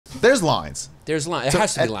there's lines. There's lines. It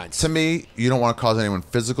has to be lines. To me, you don't want to cause anyone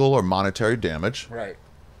physical or monetary damage. Right.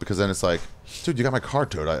 Because then it's like, dude, you got my car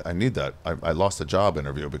towed. I need that. I lost a job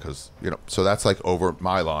interview because, you know, so that's like over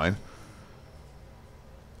my line.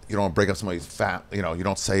 You don't break up somebody's you know, you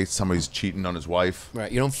don't say somebody's cheating on his wife.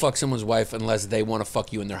 Right. You don't fuck someone's wife unless they want to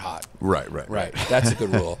fuck you and they're hot. Right. That's a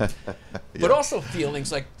good rule. But also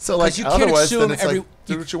feelings like, so like, you can't otherwise, assume then it's like,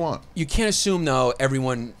 do what you want. You can't assume though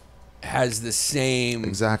everyone has the same.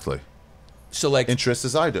 Exactly. So like interests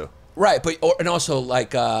as I do. Right, but and also like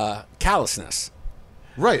callousness.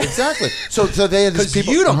 Right, exactly. So they had these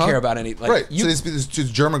people. You don't care about any. Like, right. You, so these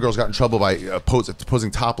German girls got in trouble by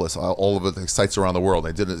posing topless all over the sites around the world.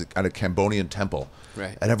 They did it at a Cambodian temple.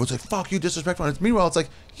 Right. And everyone's like, "Fuck you, disrespectful." And meanwhile, it's like,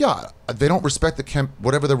 yeah, they don't respect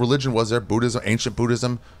whatever their religion was there, Buddhism, ancient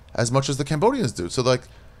Buddhism, as much as the Cambodians do. So like,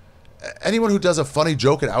 anyone who does a funny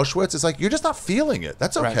joke at Auschwitz is like, you're just not feeling it.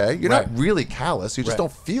 That's okay. Right. You're not really callous. You just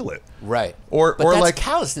don't feel it. Right. Or that's like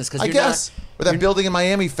callousness because I guess. Or that building in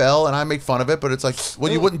Miami fell, and I make fun of it, but it's like,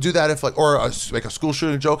 well, you wouldn't do that if like, or like a school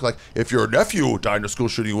shooting joke, like if your nephew died in a school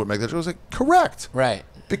shooting, you wouldn't make that joke. I was like, correct. Right.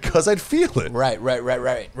 Because I'd feel it. Right.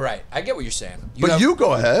 I get what you're saying. You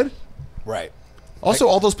go ahead. Right. Also,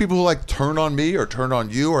 all those people who like turn on me or turn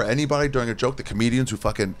on you or anybody during a joke, the comedians who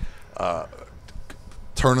fucking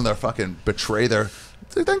turn on their fucking betray their.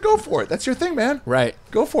 Then go for it. That's your thing, man. Right.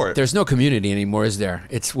 Go for it. There's no community anymore, is there?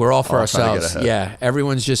 We're all for ourselves. Yeah.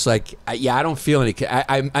 Everyone's just like, I don't feel any.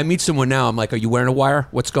 I meet someone now. I'm like, are you wearing a wire?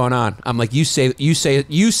 What's going on? I'm like, you say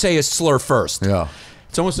a slur first. Yeah.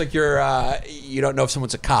 It's almost like you don't know if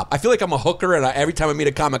someone's a cop. I feel like I'm a hooker, and every time I meet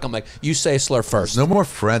a comic, I'm like, you say a slur first. There's no more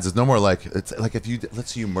friends. There's no more like, it's like if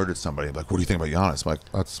let's say you murdered somebody. I'm like, what do you think about Yannis? I'm like,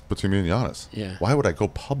 that's between me and Yannis. Yeah. Why would I go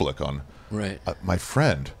public on my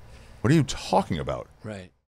friend? What are you talking about? Right.